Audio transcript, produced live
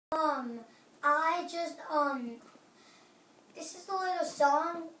This is a little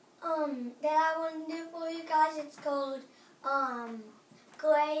song, that I want to do for you guys. It's called,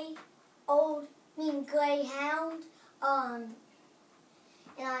 Grey Hound, and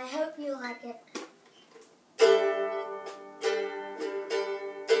I hope you like it.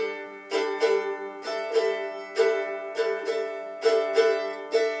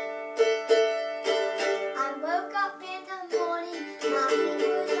 I woke up in the morning, my feet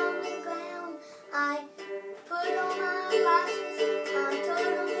was on the ground. I put on my glasses, I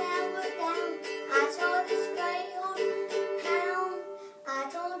turned them down. I saw this grey old hound, I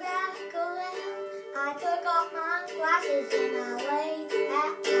turned back around. I took off my glasses and I lay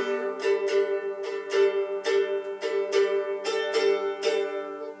back down.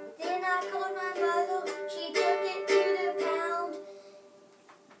 Then I called my mother, she took it to the pound.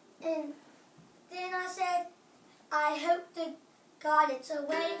 And then I said, I hope to God it's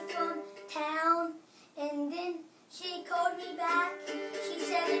away from town. And then she called me back, she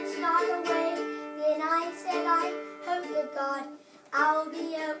said it's not away. Then I said, I hope to God I'll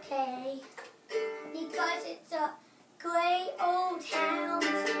be okay.